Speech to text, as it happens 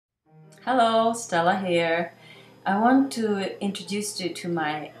Hello, Stella here. I want to introduce you to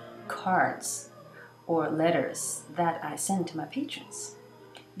my cards or letters that I send to my patrons.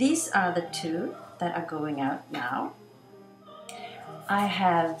 These are the two that are going out now. I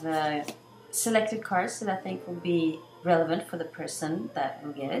have selected cards that I think will be relevant for the person that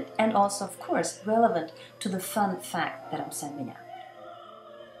will get it, and also, of course, relevant to the fun fact that I'm sending out.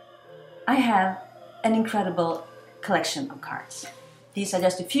 I have an incredible collection of cards. These are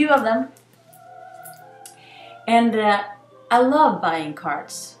just a few of them. And I love buying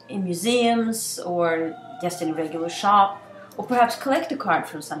cards in museums or just in a regular shop, or perhaps collect a card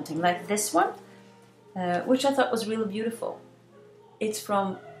from something like this one, which I thought was really beautiful. It's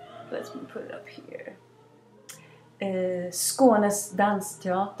from, let me put it up here, Skånes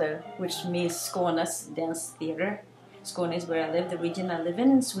Dansteater, which means Skånes Dance Theater. Skåne is where I live, the region I live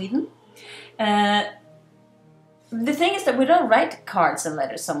in Sweden. The thing is that we don't write cards and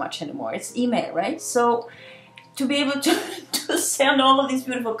letters so much anymore. It's email, right? So to be able to send all of these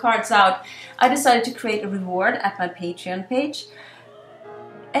beautiful cards out, I decided to create a reward at my Patreon page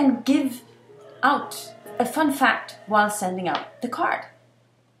and give out a fun fact while sending out the card.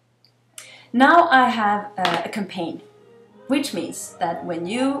 Now I have a campaign, which means that when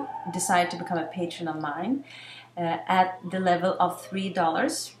you decide to become a patron of mine at the level of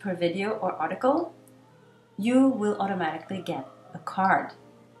 $3 per video or article, you will automatically get a card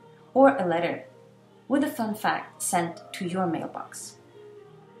or a letter with a fun fact sent to your mailbox.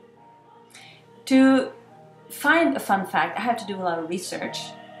 To find a fun fact, I have to do a lot of research,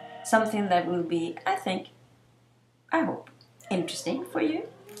 something that will be, I hope, interesting for you.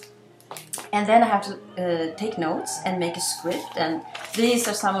 And then I have to take notes and make a script, and these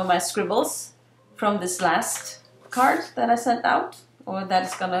are some of my scribbles from this last card that I sent out, or that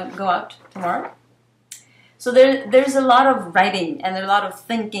is gonna go out tomorrow. So there's a lot of writing and a lot of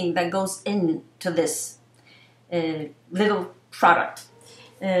thinking that goes into this little product.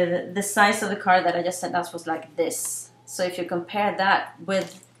 The size of the card that I just sent out was like this. So if you compare that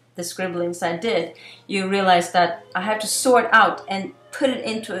with the scribblings I did, you realize that I have to sort out and put it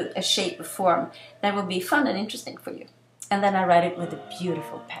into a shape or form that will be fun and interesting for you. And then I write it with a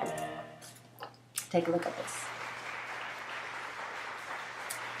beautiful pen. Take a look at this.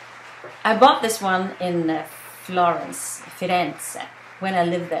 I bought this one in Florence, Firenze, when I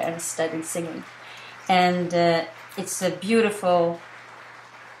lived there and studied singing. And it's a beautiful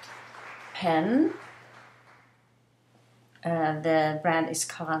pen. The brand is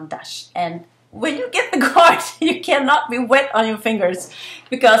Caran d'Ache. And when you get the card, you cannot be wet on your fingers,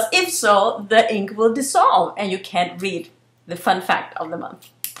 because if so, the ink will dissolve and you can't read the fun fact of the month.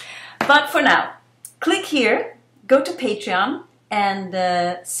 But for now, click here, go to Patreon,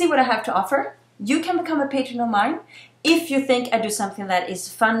 and see what I have to offer. You can become a patron of mine if you think I do something that is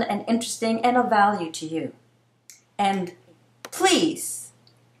fun and interesting and of value to you. And please,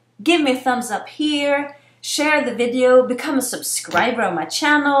 give me a thumbs up here, share the video, become a subscriber of my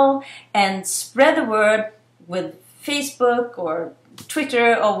channel, and spread the word with Facebook or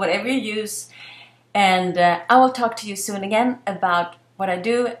Twitter or whatever you use. And I will talk to you soon again about what I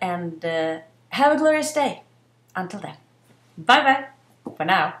do, and have a glorious day. Until then. Bye-bye for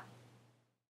now.